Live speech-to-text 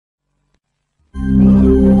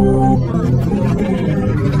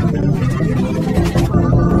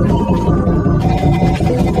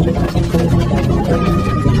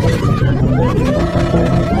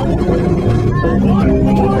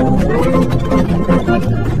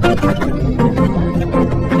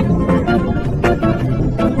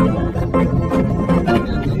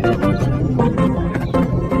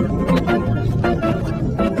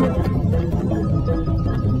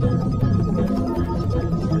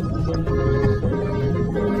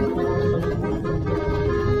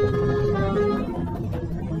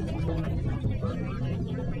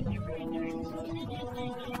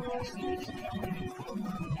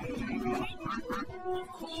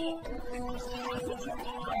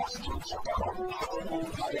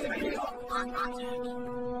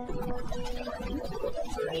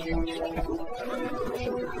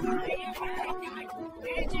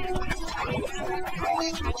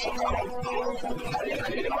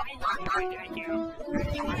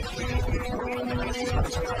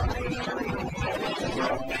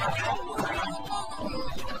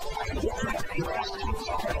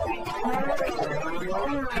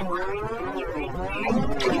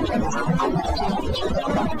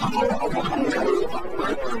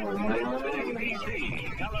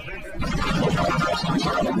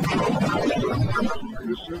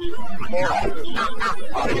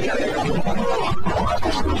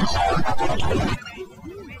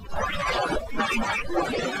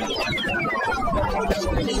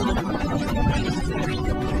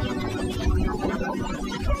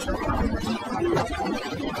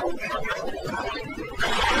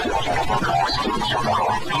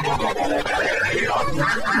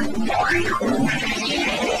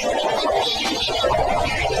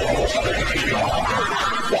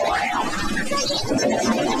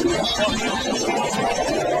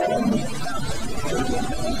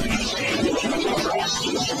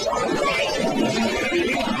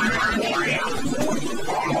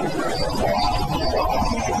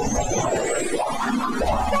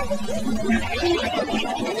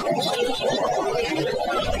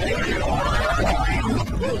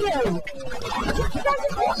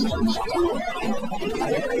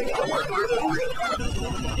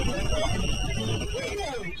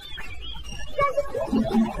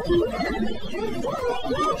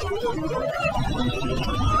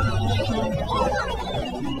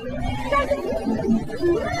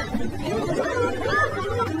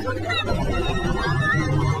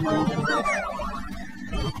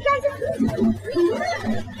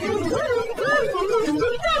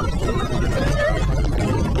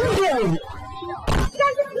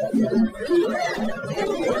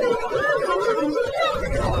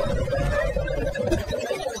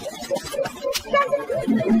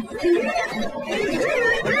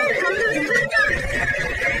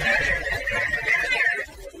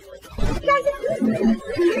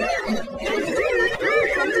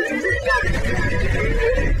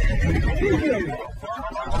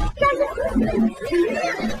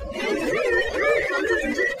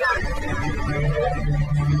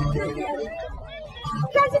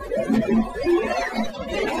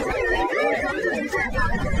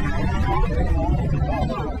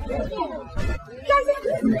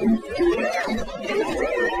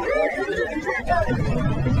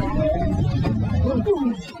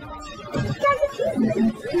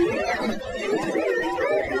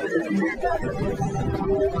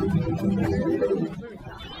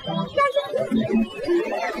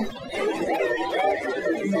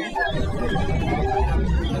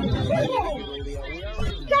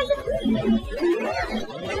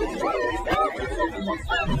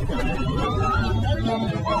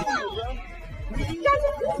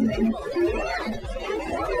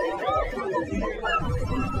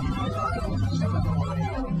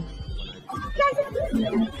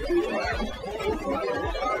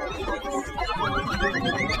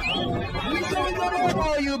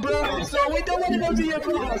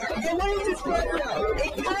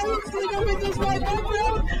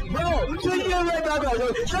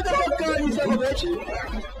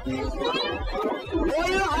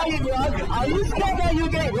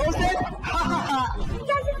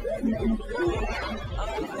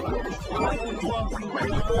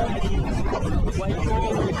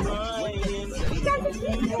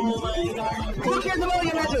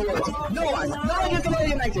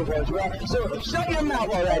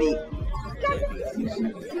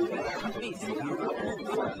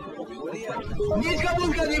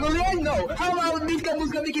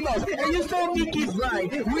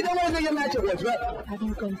Have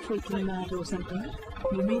you gone freaking mad or something?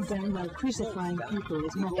 You may damn well crucifying people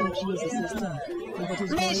is mocking Jesus' death.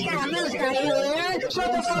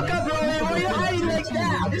 Shut the fuck up, bro! Why are you hiding like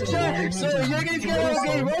that? So you're gonna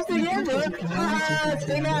get roasted again, bro? Haha,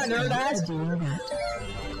 stay mad, no, that's...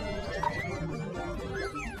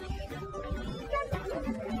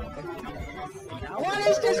 What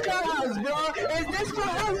is this clubhouse, bro? Is this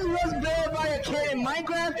clubhouse was built by a kid in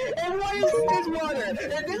Minecraft? And what is this water?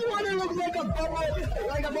 If this water looks like a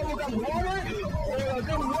bubble gum water, or a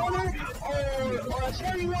gum water, or a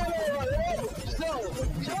cherry water, or whatever. So,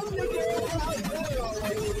 just make it clubhouse better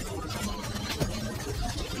already.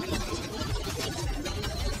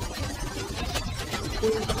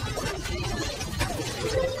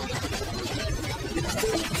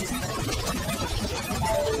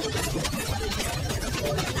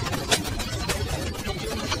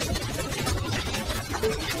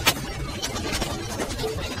 Big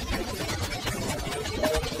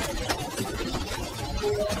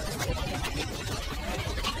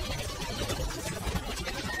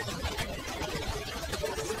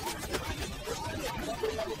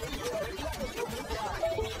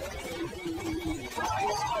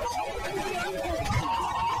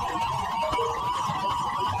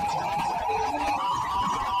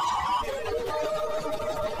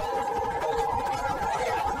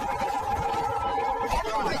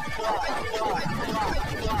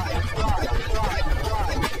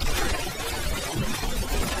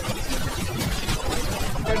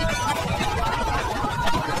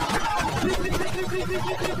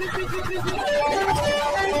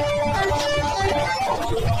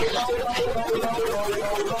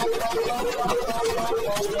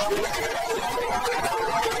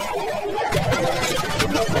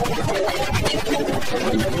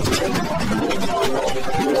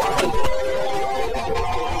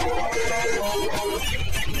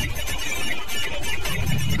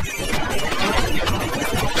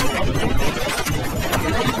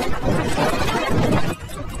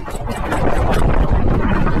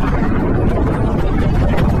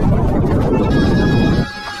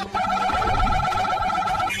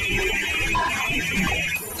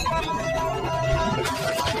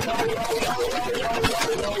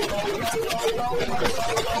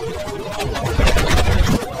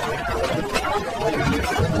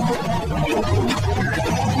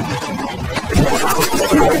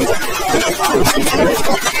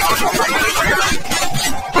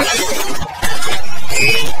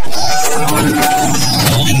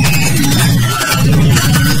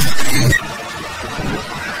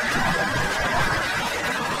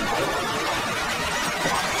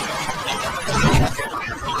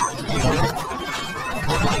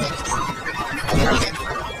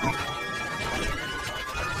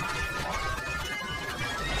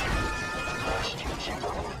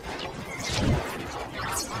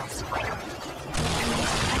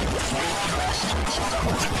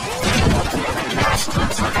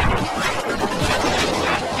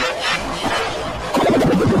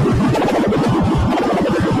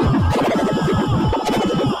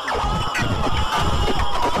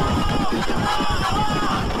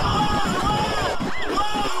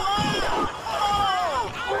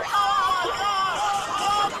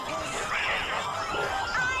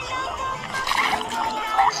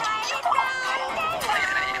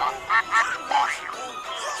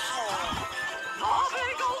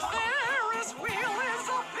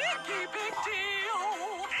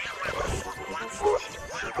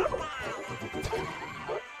deal.